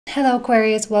Hello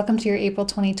Aquarius, welcome to your April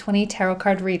 2020 tarot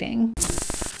card reading.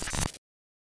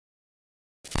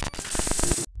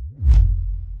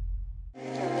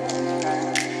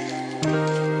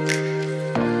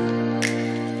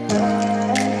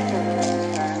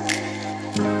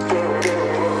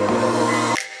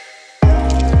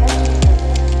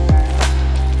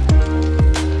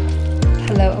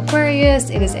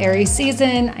 It is Aries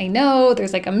season. I know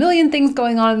there's like a million things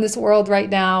going on in this world right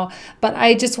now, but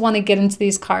I just want to get into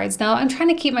these cards. Now, I'm trying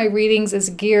to keep my readings as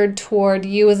geared toward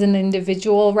you as an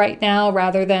individual right now,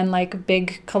 rather than like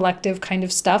big collective kind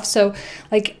of stuff. So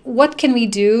like, what can we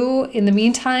do in the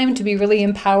meantime to be really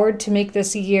empowered to make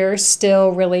this year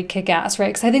still really kick ass, right?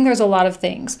 Because I think there's a lot of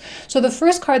things. So the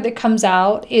first card that comes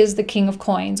out is the King of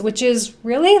Coins, which is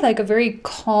really like a very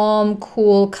calm,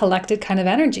 cool, collected kind of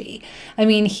energy. I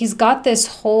mean, he's got this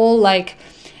whole like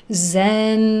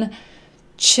Zen,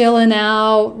 chilling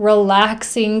out,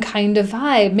 relaxing kind of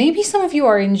vibe. Maybe some of you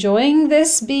are enjoying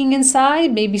this being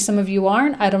inside. Maybe some of you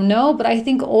aren't. I don't know. But I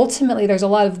think ultimately there's a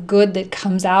lot of good that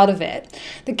comes out of it.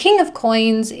 The King of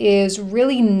Coins is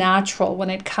really natural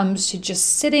when it comes to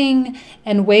just sitting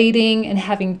and waiting and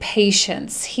having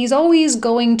patience. He's always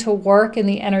going to work in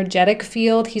the energetic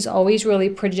field. He's always really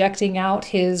projecting out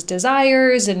his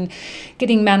desires and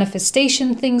getting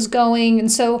manifestation things going.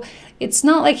 And so it's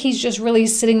not like he's just really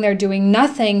sitting there doing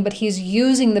nothing, but he's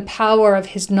using the power of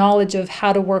his knowledge of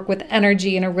how to work with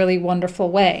energy in a really wonderful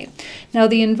way. Now,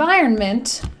 the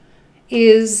environment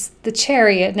is the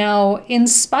Chariot. Now, in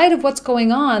spite of what's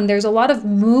going on, there's a lot of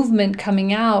movement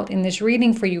coming out in this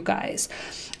reading for you guys.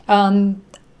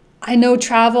 I know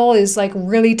travel is like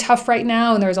really tough right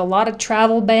now and there's a lot of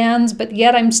travel bans, but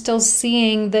yet I'm still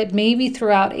seeing that maybe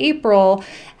throughout April,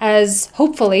 as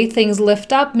hopefully things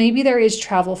lift up, maybe there is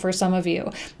travel for some of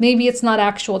you. Maybe it's not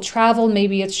actual travel,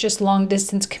 maybe it's just long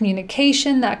distance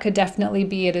communication. That could definitely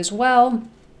be it as well.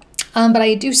 But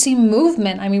I do see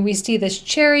movement. I mean, we see this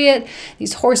Chariot,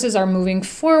 these horses are moving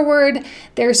forward,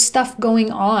 there's stuff going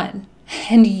on,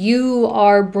 and you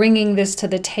are bringing this to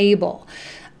the table.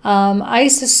 I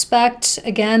suspect,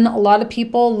 again, a lot of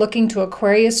people looking to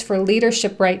Aquarius for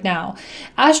leadership right now.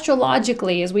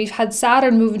 Astrologically, as we've had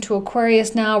Saturn move into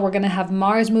Aquarius now, we're going to have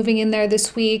Mars moving in there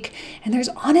this week. And there's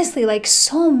honestly like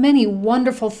so many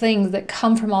wonderful things that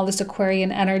come from all this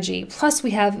Aquarian energy. Plus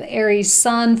we have Aries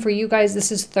Sun. For you guys,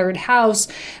 this is third house.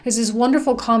 There's this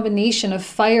wonderful combination of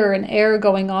fire and air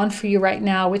going on for you right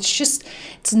now, which just,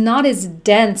 it's not as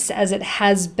dense as it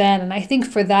has been. And I think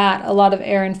for that, a lot of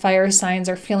air and fire signs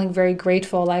are feeling very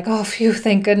grateful, like, oh, phew,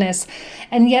 thank goodness.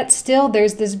 And yet still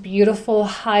there's this beautiful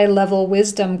high level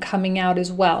wisdom coming out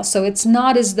as well. So it's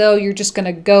not as though you're just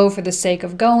going to go for the sake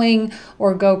of going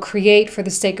or go create for the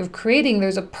sake of creating.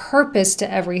 There's a purpose to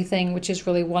everything, which is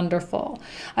really wonderful.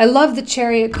 I love the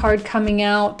Chariot card coming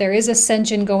out. There is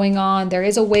ascension going on. There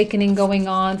is awakening going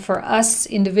on for us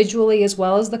individually as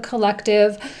well as the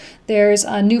collective. There's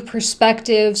new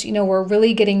perspectives, you know, we're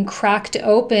really getting cracked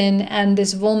open, and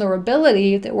this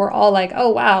vulnerability that we're all like, oh,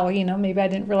 wow, you know, maybe I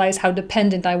didn't realize how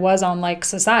dependent I was on like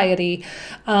society.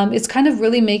 It's kind of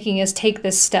really making us take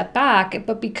this step back.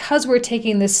 But because we're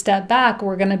taking this step back,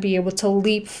 we're going to be able to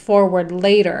leap forward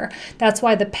later. That's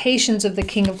why the patience of the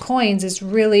King of Coins is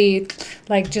really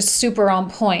like just super on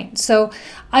point. So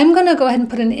I'm going to go ahead and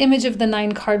put an image of the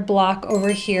 9-card block over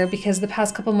here because the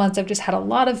past couple months I've just had a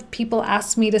lot of people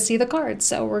ask me to see the cards.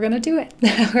 So we're going to do it.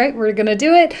 All right, we're going to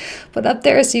do it. Put up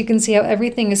there so you can see how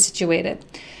everything is situated.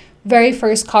 Very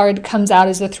first card comes out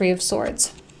as the 3 of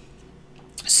Swords.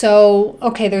 So,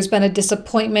 okay, there's been a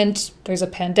disappointment. There's a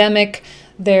pandemic.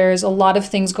 There's a lot of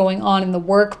things going on in the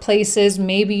workplaces.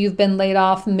 Maybe you've been laid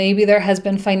off. Maybe there has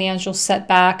been financial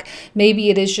setback. Maybe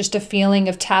it is just a feeling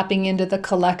of tapping into the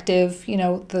collective, you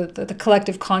know, the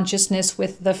collective consciousness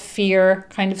with the fear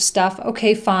kind of stuff.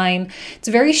 Okay, fine. It's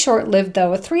very short-lived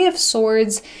though. A 3 of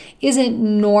Swords isn't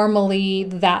normally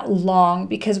that long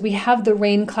because we have the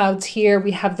rain clouds here.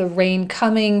 We have the rain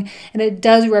coming, and it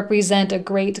does represent a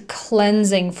great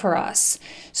cleansing for us.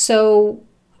 So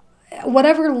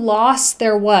whatever loss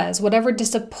there was, whatever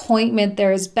disappointment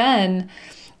there has been,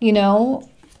 you know,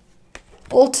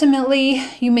 ultimately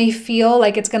you may feel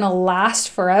like it's going to last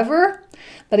forever.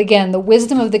 But again, the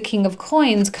wisdom of the King of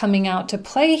Coins coming out to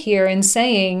play here and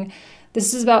saying,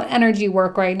 this is about energy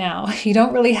work right now. You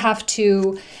don't really have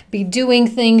to be doing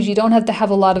things. You don't have to have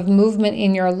a lot of movement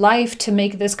in your life to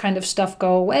make this kind of stuff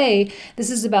go away.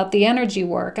 This is about the energy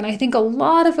work. And I think a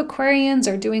lot of Aquarians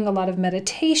are doing a lot of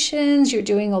meditations. You're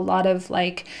doing a lot of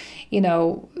like, you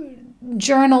know,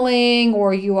 journaling,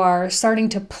 or you are starting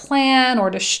to plan or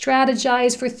to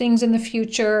strategize for things in the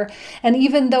future. And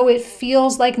even though it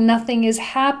feels like nothing is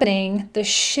happening, the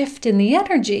shift in the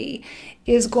energy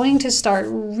is going to start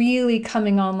really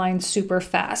coming online super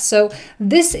fast. So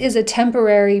this is a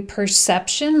temporary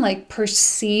perception, like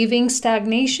perceiving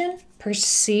stagnation,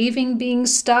 perceiving being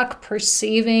stuck,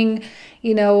 perceiving,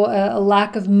 a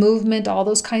lack of movement, all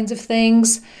those kinds of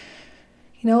things.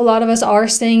 A lot of us are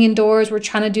staying indoors. We're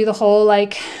trying to do the whole,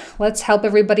 let's help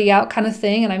everybody out kind of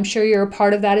thing. And I'm sure you're a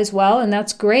part of that as well. And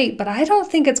that's great. But I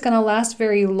don't think it's going to last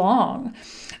very long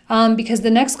because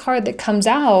the next card that comes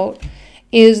out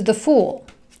is the Fool.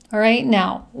 All right.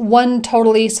 Now,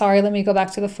 let me go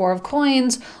back to the Four of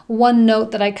Coins. One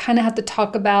note that I kind of have to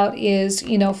talk about is,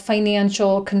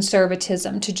 financial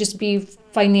conservatism, to just be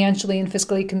financially and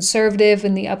fiscally conservative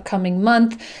in the upcoming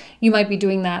month. You might be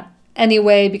doing that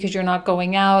anyway because you're not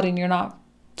going out and you're not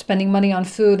spending money on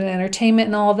food and entertainment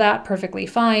and all of that. Perfectly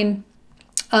fine.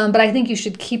 But I think you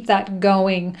should keep that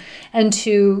going and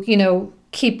to,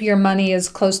 keep your money as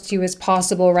close to you as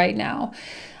possible right now.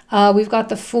 We've got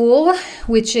the Fool,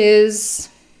 which is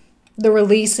the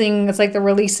releasing. It's like the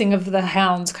releasing of the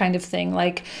hounds kind of thing,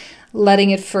 like letting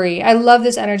it free. I love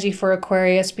this energy for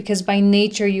Aquarius because by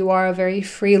nature you are a very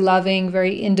free-loving,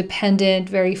 very independent,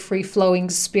 very free-flowing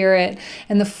spirit.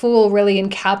 And the Fool really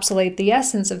encapsulates the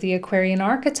essence of the Aquarian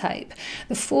archetype.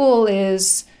 The Fool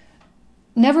is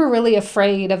never really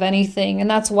afraid of anything.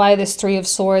 And that's why this Three of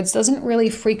Swords doesn't really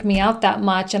freak me out that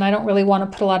much. And I don't really want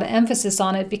to put a lot of emphasis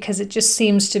on it because it just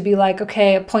seems to be like,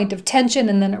 okay, a point of tension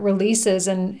and then it releases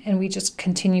and we just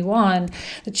continue on.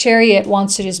 The Chariot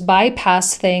wants to just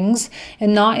bypass things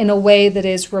and not in a way that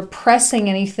is repressing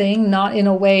anything, not in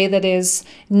a way that is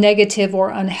negative or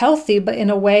unhealthy, but in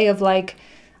a way of like,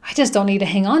 I just don't need to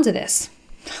hang on to this.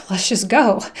 Let's just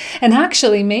go. And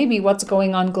actually, maybe what's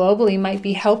going on globally might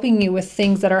be helping you with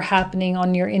things that are happening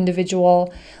on your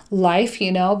individual life,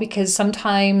 because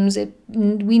sometimes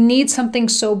we need something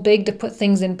so big to put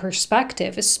things in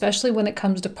perspective, especially when it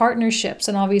comes to partnerships.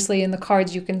 And obviously in the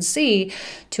cards you can see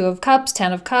Two of Cups,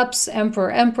 Ten of Cups,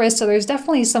 Emperor, Empress. So there's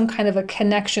definitely some kind of a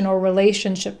connection or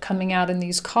relationship coming out in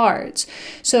these cards.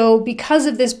 So because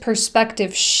of this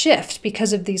perspective shift,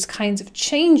 because of these kinds of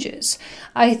changes,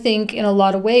 I think in a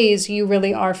lot of ways you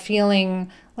really are feeling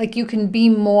like you can be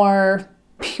more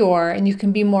pure and you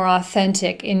can be more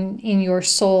authentic in your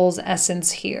soul's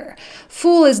essence here.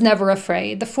 Fool is never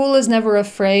afraid. The Fool is never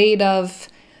afraid of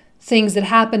things that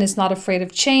happen. It's not afraid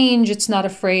of change. It's not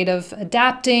afraid of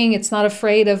adapting. It's not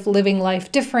afraid of living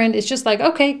life different. It's just like,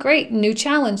 okay, great, new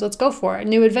challenge, let's go for it.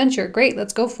 New adventure, great,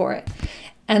 let's go for it.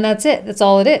 And that's it. That's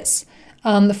all it is.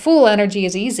 The Fool energy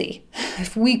is easy.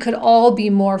 If we could all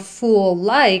be more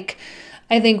Fool-like,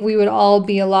 I think we would all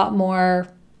be a lot more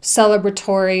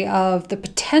celebratory of the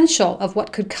potential of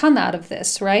what could come out of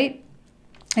this, right?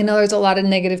 I know there's a lot of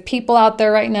negative people out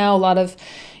there right now, a lot of,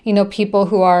 people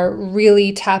who are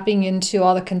really tapping into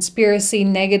all the conspiracy,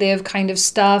 negative kind of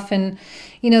stuff. And,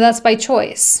 that's by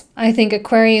choice. I think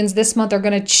Aquarians this month are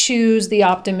going to choose the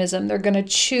optimism. They're going to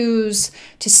choose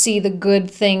to see the good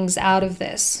things out of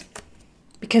this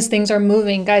because things are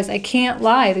moving. Guys, I can't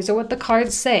lie. These are what the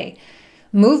cards say.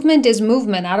 Movement is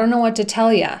movement. I don't know what to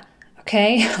tell you.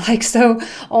 Okay, so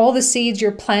all the seeds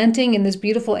you're planting in this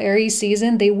beautiful Aries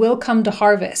season, they will come to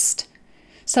harvest.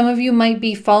 Some of you might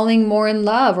be falling more in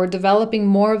love or developing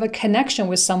more of a connection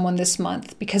with someone this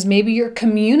month because maybe you're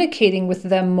communicating with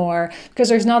them more because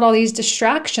there's not all these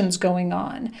distractions going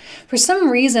on. For some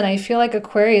reason, I feel like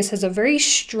Aquarius has a very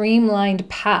streamlined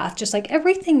path, just like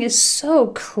everything is so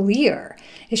clear.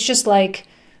 It's just like,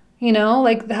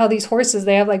 like how these horses,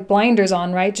 they have like blinders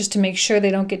on, right? Just to make sure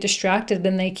they don't get distracted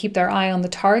and they keep their eye on the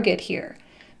target here.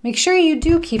 Make sure you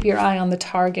do keep your eye on the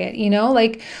target,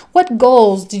 like what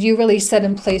goals did you really set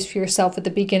in place for yourself at the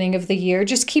beginning of the year?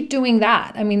 Just keep doing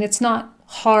that. I mean, it's not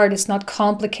hard. It's not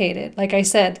complicated. Like I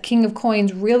said, King of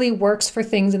Coins really works for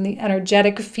things in the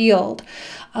energetic field.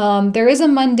 There is a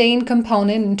mundane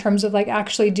component in terms of like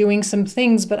actually doing some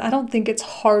things, but I don't think it's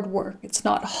hard work. It's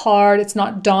not hard. It's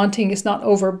not daunting. It's not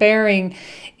overbearing.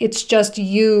 It's just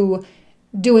you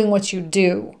doing what you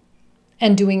do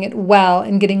and doing it well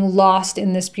and getting lost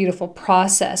in this beautiful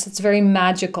process. It's very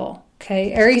magical.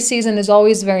 Okay. Aries season is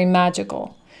always very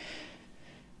magical.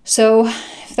 So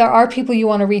if there are people you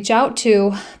want to reach out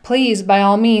to, please, by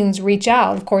all means, reach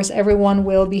out. Of course, everyone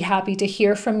will be happy to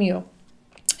hear from you.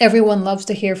 Everyone loves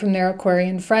to hear from their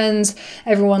Aquarian friends.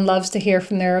 Everyone loves to hear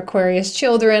from their Aquarius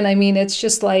children. I mean, it's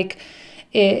just like,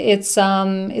 it's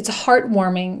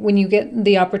heartwarming when you get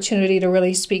the opportunity to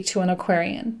really speak to an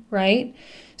Aquarian, right?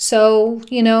 So,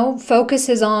 focus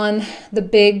is on the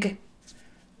big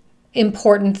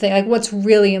important thing, like what's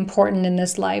really important in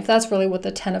this life. That's really what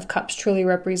the Ten of Cups truly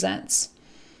represents.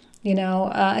 You know,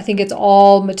 I think it's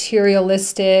all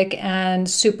materialistic and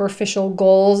superficial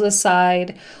goals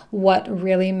aside, what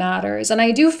really matters. And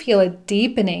I do feel a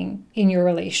deepening in your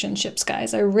relationships,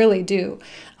 guys. I really do.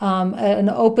 An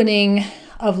opening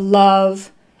of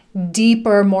love,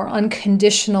 deeper, more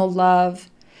unconditional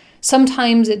love.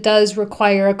 Sometimes it does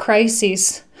require a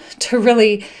crisis to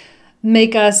really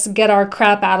make us get our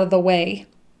crap out of the way.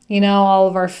 You know, all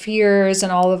of our fears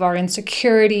and all of our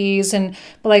insecurities. But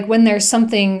like when there's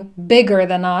something bigger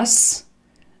than us,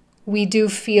 we do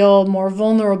feel more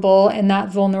vulnerable, and that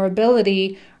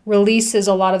vulnerability releases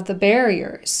a lot of the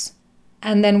barriers.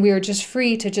 And then we are just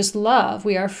free to just love.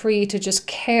 We are free to just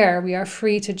care. We are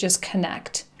free to just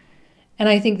connect. And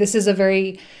I think this is a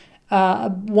very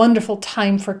wonderful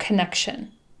time for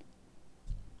connection.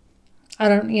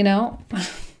 You know...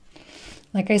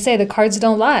 Like I say, the cards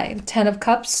don't lie. 10 of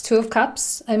Cups, 2 of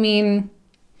Cups. I mean,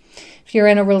 if you're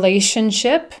in a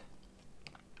relationship,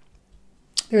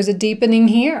 there's a deepening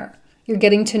here. You're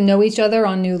getting to know each other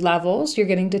on new levels. You're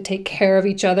getting to take care of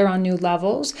each other on new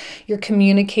levels. You're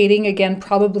communicating, again,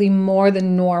 probably more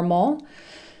than normal.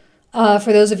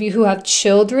 For those of you who have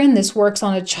children, this works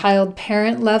on a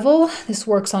child-parent level. This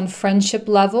works on friendship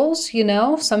levels, you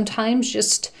know. Sometimes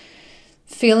just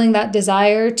feeling that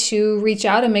desire to reach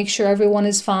out and make sure everyone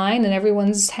is fine and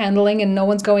everyone's handling and no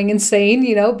one's going insane,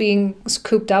 you know, being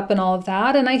cooped up and all of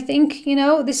that. And I think, you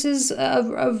know, this is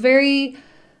a very,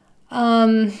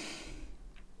 it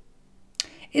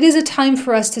is a time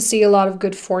for us to see a lot of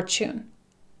good fortune,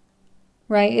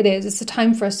 right? It is. It's a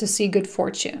time for us to see good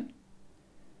fortune.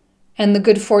 And the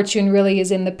good fortune really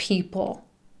is in the people,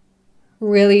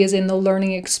 really is in the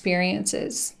learning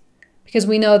experiences. Because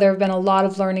we know there have been a lot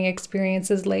of learning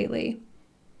experiences lately.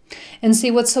 And see,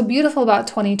 what's so beautiful about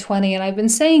 2020, and I've been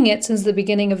saying it since the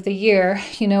beginning of the year,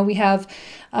 you know, we have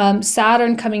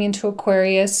Saturn coming into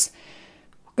Aquarius.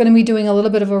 We're going to be doing a little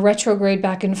bit of a retrograde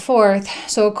back and forth.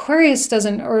 So Aquarius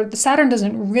doesn't, or the Saturn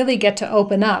doesn't really get to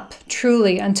open up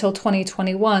truly until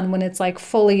 2021, when it's like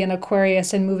fully in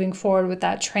Aquarius and moving forward with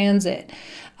that transit.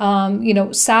 You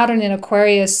know, Saturn in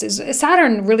Aquarius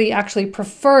Saturn really actually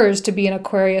prefers to be in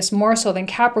Aquarius more so than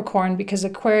Capricorn, because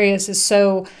Aquarius is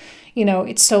so, you know,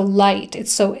 it's so light,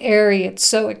 it's so airy, it's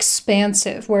so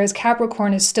expansive, whereas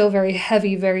Capricorn is still very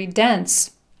heavy, very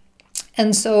dense.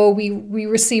 And so we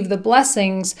receive the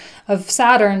blessings of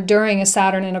Saturn during a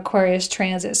Saturn in Aquarius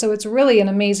transit. So it's really an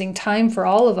amazing time for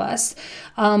all of us.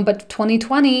 But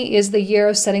 2020 is the year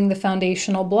of setting the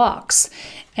foundational blocks.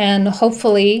 And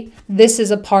hopefully this is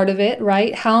a part of it,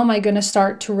 right? How am I going to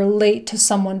start to relate to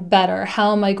someone better?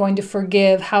 How am I going to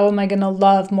forgive? How am I going to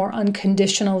love more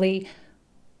unconditionally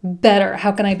better?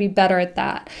 How can I be better at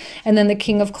that? And then the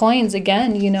King of Coins,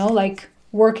 again, you know, like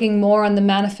working more on the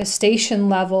manifestation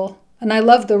level. And I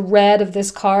love the red of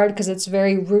this card because it's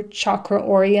very root chakra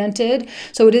oriented.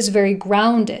 So it is very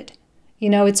grounded. You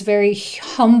know, it's very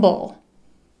humble.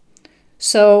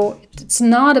 So it's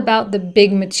not about the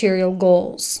big material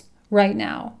goals right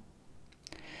now.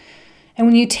 And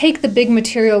when you take the big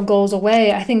material goals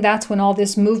away, I think that's when all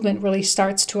this movement really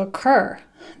starts to occur.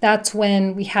 That's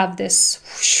when we have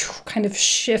this kind of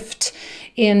shift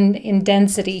in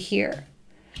density here.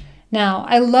 Now,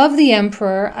 I love the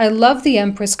Emperor. I love the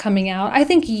Empress coming out. I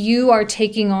think you are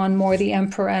taking on more the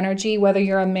Emperor energy, whether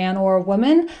you're a man or a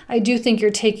woman. I do think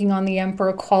you're taking on the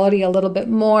Emperor quality a little bit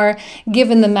more,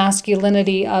 given the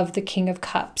masculinity of the King of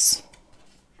Cups.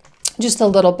 Just a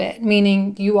little bit,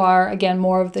 meaning you are, again,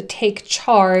 more of the take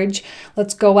charge.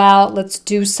 Let's go out, let's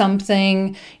do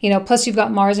something, you know, plus you've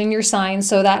got Mars in your sign.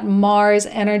 So that Mars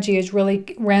energy is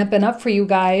really ramping up for you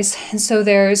guys. And so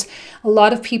there's a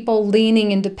lot of people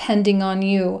leaning and depending on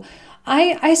you.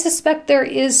 I suspect there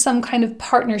is some kind of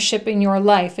partnership in your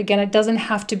life. Again, it doesn't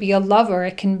have to be a lover.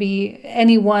 It can be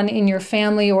anyone in your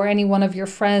family or any one of your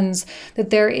friends, that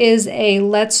there is a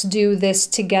let's do this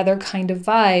together kind of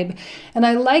vibe. And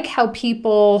I like how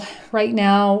people right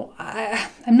now,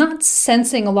 I'm not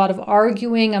sensing a lot of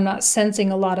arguing. I'm not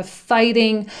sensing a lot of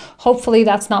fighting. Hopefully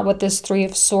that's not what this Three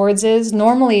of Swords is.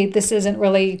 Normally this isn't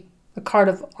really a card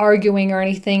of arguing or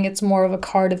anything. It's more of a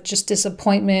card of just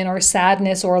disappointment or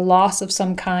sadness or loss of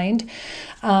some kind.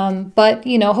 But,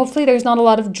 you know, hopefully there's not a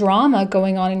lot of drama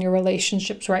going on in your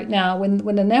relationships right now.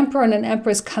 When an Emperor and an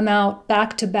Empress come out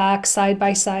back to back, side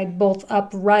by side, both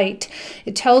upright,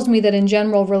 it tells me that in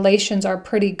general relations are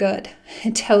pretty good.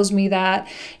 It tells me that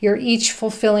you're each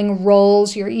fulfilling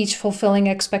roles, you're each fulfilling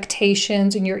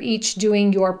expectations, and you're each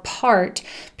doing your part.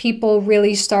 People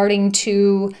really starting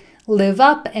to live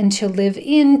up and to live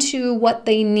into what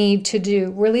they need to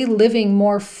do, really living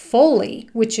more fully,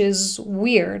 which is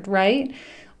weird, right?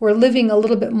 We're living a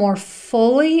little bit more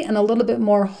fully and a little bit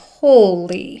more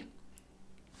wholly,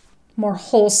 more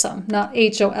wholesome, not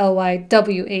Hollywoly,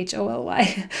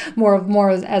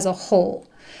 more as a whole.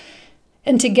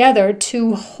 And together,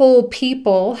 two whole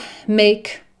people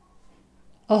make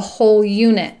a whole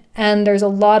unit. And there's a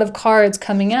lot of cards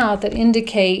coming out that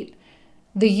indicate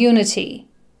the unity.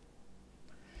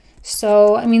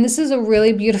 So, I mean, this is a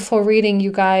really beautiful reading,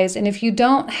 you guys. And if you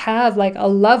don't have like a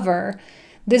lover,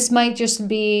 this might just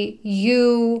be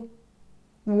you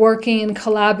working and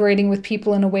collaborating with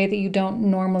people in a way that you don't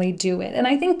normally do it. And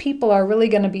I think people are really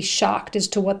going to be shocked as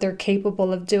to what they're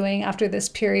capable of doing after this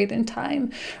period in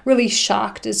time. Really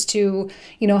shocked as to,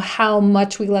 you know, how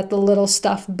much we let the little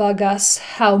stuff bug us,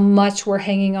 how much we're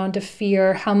hanging on to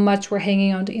fear, how much we're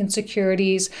hanging on to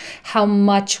insecurities, how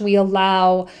much we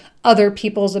allow other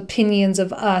people's opinions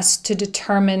of us to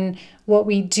determine what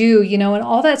we do, you know, and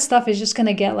all that stuff is just going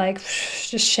to get like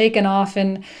just shaken off,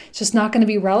 and it's just not going to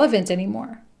be relevant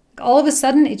anymore. All of a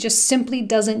sudden, it just simply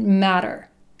doesn't matter.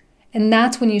 And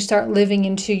that's when you start living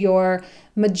into your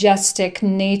majestic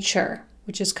nature,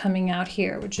 which is coming out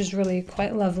here, which is really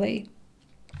quite lovely.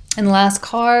 And last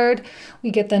card, we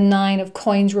get the 9 of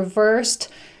Coins reversed.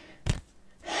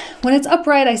 When it's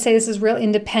upright, I say this is real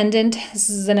independent. This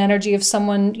is an energy of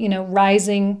someone, you know,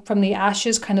 rising from the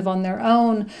ashes kind of on their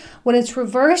own. When it's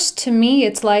reversed, to me,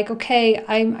 it's like, okay,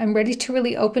 I'm ready to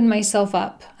really open myself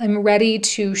up. I'm ready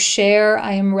to share.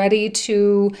 I am ready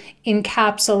to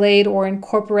encapsulate or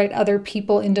incorporate other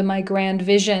people into my grand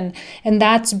vision. And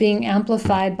that's being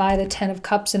amplified by the 10 of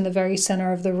Cups in the very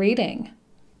center of the reading.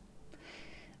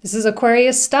 This is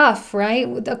Aquarius stuff,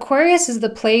 right? Aquarius is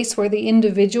the place where the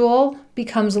individual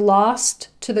becomes lost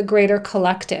to the greater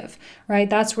collective, right?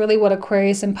 That's really what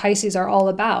Aquarius and Pisces are all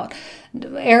about.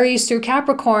 Aries through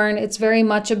Capricorn, it's very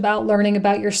much about learning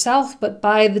about yourself. But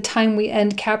by the time we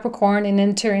end Capricorn and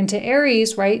enter into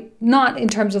Aries, right? Not in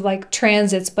terms of like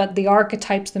transits, but the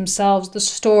archetypes themselves, the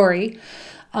story,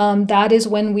 that is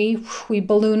when we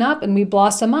balloon up and we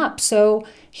blossom up. So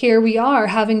here we are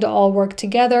having to all work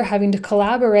together, having to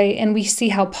collaborate, and we see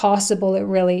how possible it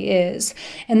really is.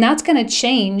 And that's going to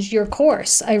change your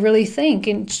course, I really think,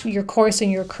 in your course in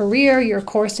your career, your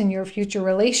course in your future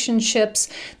relationships.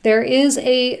 There is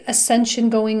a ascension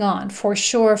going on, for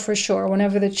sure,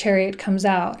 whenever the Chariot comes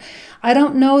out. I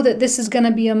don't know that this is going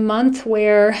to be a month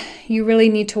where you really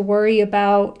need to worry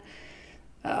about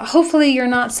hopefully you're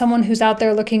not someone who's out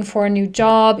there looking for a new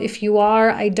job. If you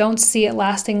are, I don't see it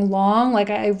lasting long.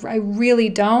 Like I really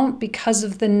don't, because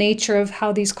of the nature of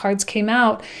how these cards came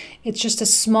out. It's just a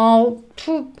small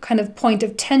kind of point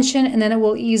of tension, and then it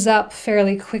will ease up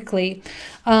fairly quickly.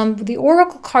 The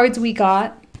oracle cards we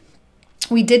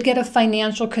did get a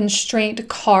financial constraint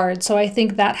card. So I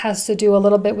think that has to do a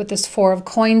little bit with this 4 of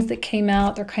Coins that came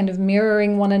out. They're kind of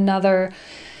mirroring one another.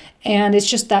 And it's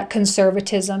just that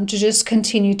conservatism, to just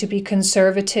continue to be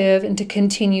conservative and to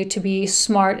continue to be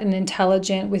smart and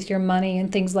intelligent with your money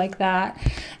and things like that.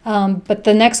 But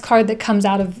the next card that comes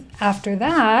out of after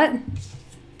that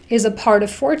is a part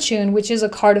of Fortune, which is a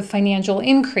card of financial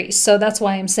increase. So that's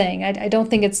why I'm saying I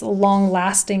don't think it's a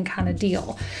long-lasting kind of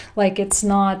deal. Like, it's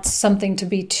not something to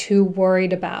be too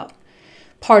worried about.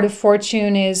 Part of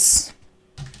Fortune is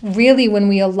really when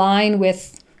we align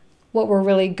with what we're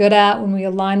really good at, when we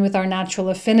align with our natural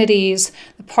affinities.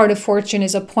 The part of Fortune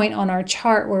is a point on our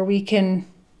chart where we can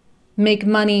make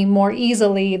money more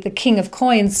easily, the King of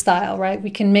Coins style, right?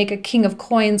 We can make a King of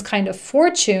Coins kind of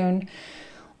fortune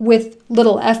with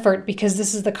little effort, because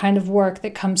this is the kind of work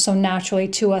that comes so naturally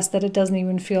to us that it doesn't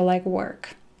even feel like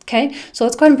work. Okay, so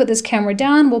let's go ahead and put this camera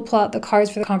down. We'll pull out the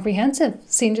cards for the comprehensive.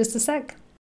 See you in just a sec.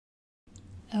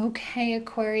 Okay,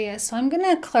 Aquarius, so I'm going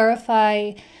to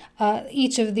clarify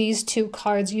each of these 2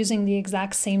 cards using the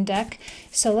exact same deck.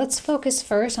 So let's focus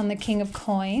first on the King of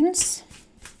Coins.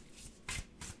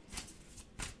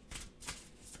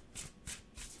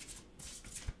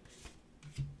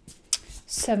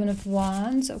 Seven of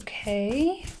Wands,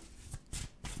 okay.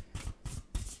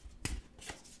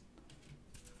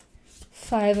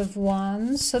 5 of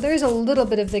Wands. So there's a little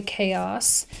bit of the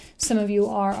chaos. Some of you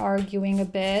are arguing a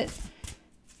bit.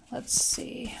 Let's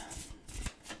see.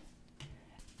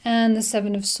 And the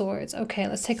 7 of Swords. Okay,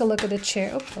 let's take a look at the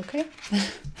chair. Oh, okay.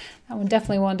 That one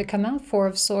definitely wanted to come out. 4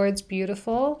 of Swords,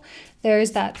 beautiful.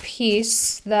 There's that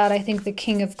piece that I think the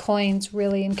King of Coins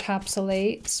really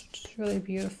encapsulates, which is really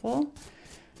beautiful.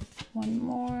 One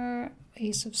more.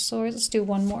 Ace of Swords. Let's do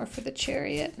one more for the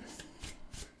Chariot.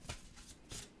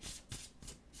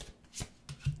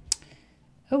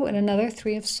 Oh, and another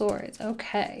Three of Swords.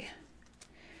 Okay.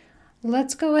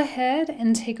 Let's go ahead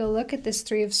and take a look at this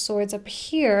Three of Swords up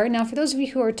here. Now, for those of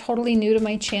you who are totally new to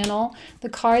my channel, the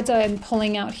cards I'm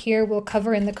pulling out here will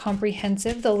cover in the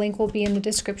comprehensive. The link will be in the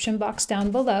description box down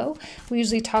below. We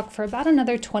usually talk for about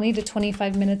another 20 to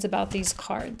 25 minutes about these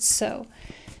cards. So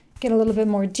get a little bit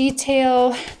more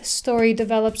detail. The story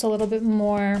develops a little bit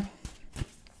more.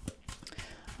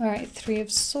 All right, Three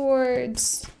of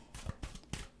Swords.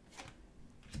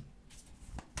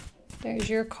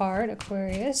 There's your card,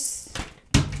 Aquarius.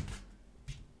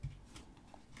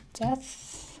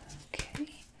 Death. Okay.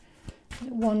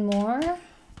 One more.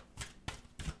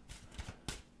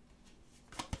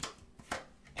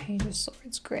 Page of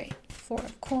Swords, great. Four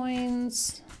of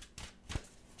Coins.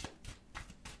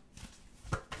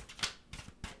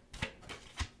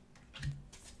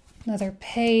 Another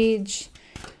page.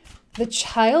 The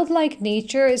childlike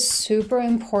nature is super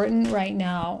important right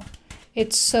now.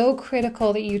 It's so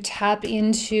critical that you tap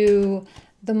into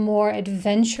the more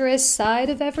adventurous side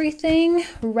of everything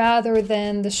rather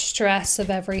than the stress of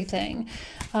everything.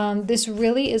 This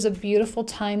really is a beautiful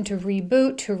time to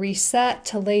reboot, to reset,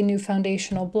 to lay new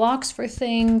foundational blocks for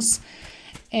things,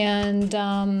 and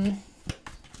to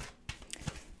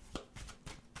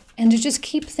just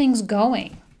keep things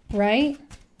going, right?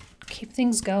 Keep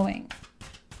things going.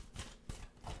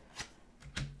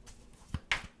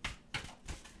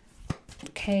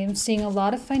 Okay, I'm seeing a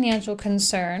lot of financial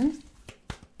concern.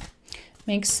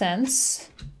 Makes sense.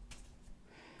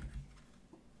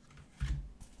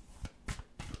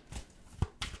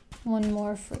 One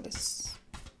more for this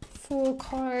Fool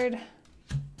card.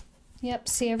 Yep,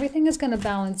 see, everything is going to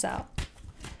balance out.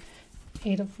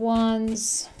 Eight of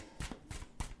Wands.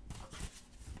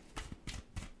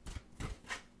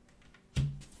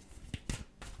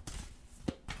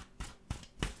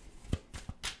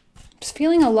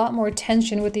 Feeling a lot more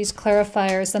tension with these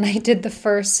clarifiers than I did the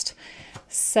first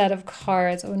set of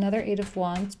cards. Oh, another Eight of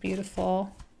Wands,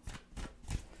 beautiful.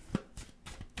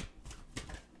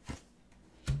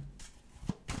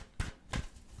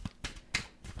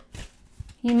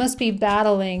 You must be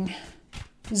battling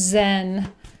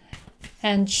Zen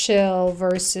and chill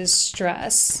versus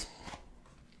stress.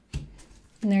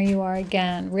 And there you are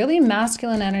again. Really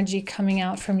masculine energy coming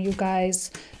out from you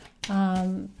guys.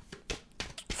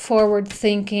 Forward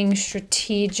thinking,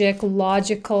 strategic,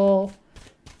 logical,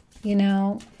 you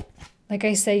know, like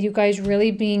I say, you guys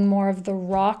really being more of the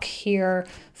rock here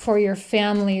for your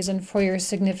families and for your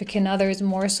significant others,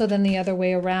 more so than the other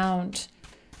way around.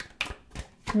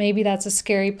 Maybe that's a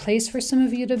scary place for some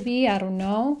of you to be, I don't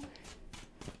know.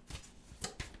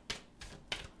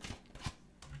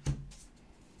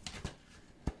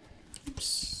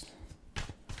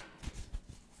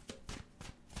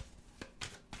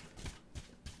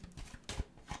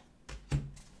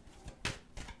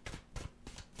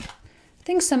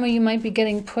 I think some of you might be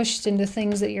getting pushed into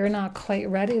things that you're not quite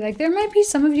ready. Like there might be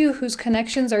some of you whose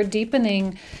connections are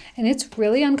deepening and it's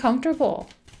really uncomfortable.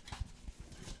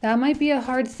 That might be a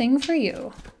hard thing for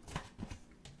you.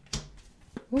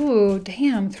 Ooh,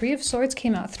 damn. Three of Swords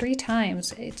came out 3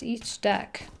 times. It's each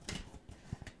deck.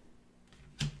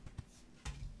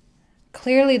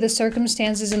 Clearly the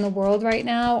circumstances in the world right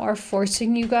now are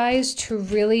forcing you guys to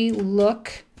really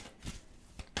look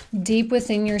deep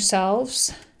within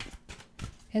yourselves.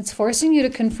 It's forcing you to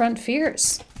confront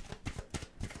fears,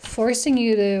 forcing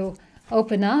you to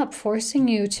open up, forcing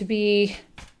you to be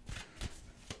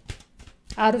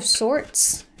out of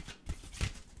sorts.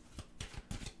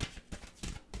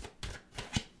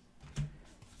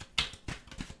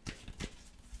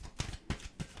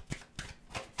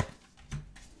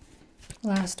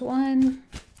 Last one,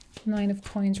 Nine of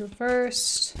Coins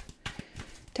reversed.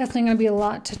 Definitely going to be a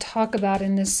lot to talk about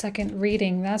in this second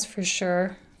reading, that's for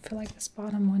sure. I feel like this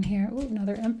bottom one here. Ooh,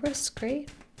 another Empress, great.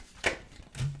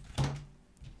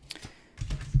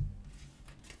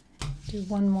 Do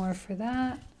one more for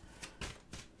that.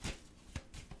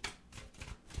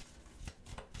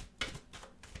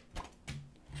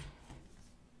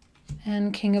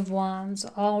 And King of Wands,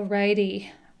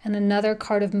 alrighty. And another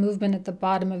card of movement at the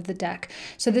bottom of the deck.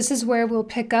 So this is where we'll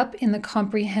pick up in the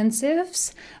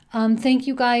comprehensives. Thank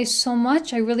you guys so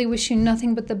much. I really wish you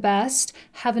nothing but the best.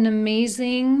 Have an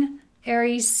amazing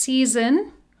Aries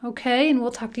season, okay? And we'll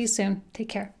talk to you soon. Take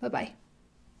care. Bye-bye.